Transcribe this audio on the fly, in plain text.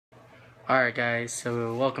Alright guys,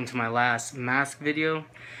 so welcome to my last mask video.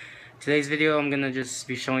 Today's video I'm gonna just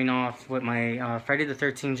be showing off what my Friday the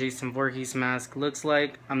 13th Jason Voorhees mask looks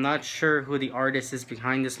like. I'm not sure who the artist is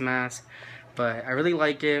behind this mask, but I really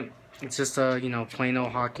like it. It's just a, plain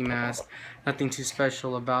old hockey mask. Nothing too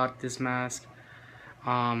special about this mask.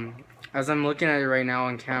 As I'm looking at it right now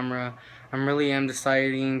on camera, I'm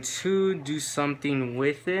deciding to do something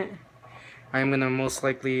with it. I'm gonna most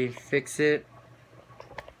likely fix it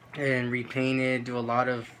and repaint it, do a lot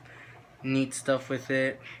of neat stuff with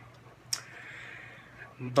it.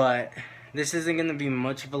 But this isn't going to be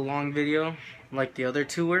much of a long video like the other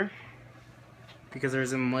two were, because there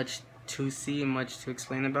isn't much to see and much to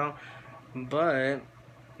explain about. But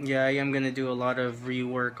yeah, I am going to do a lot of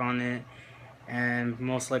rework on it and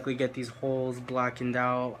most likely get these holes blackened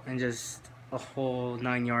out and just a whole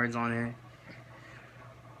 9 yards on it.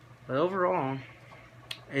 But overall,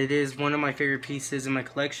 it is one of my favorite pieces in my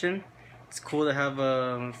collection. It's cool to have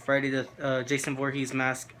a Jason Voorhees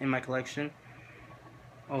mask in my collection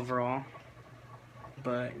overall.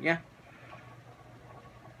 But yeah,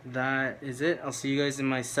 that is it. I'll see you guys in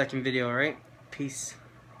my second video, alright? Peace.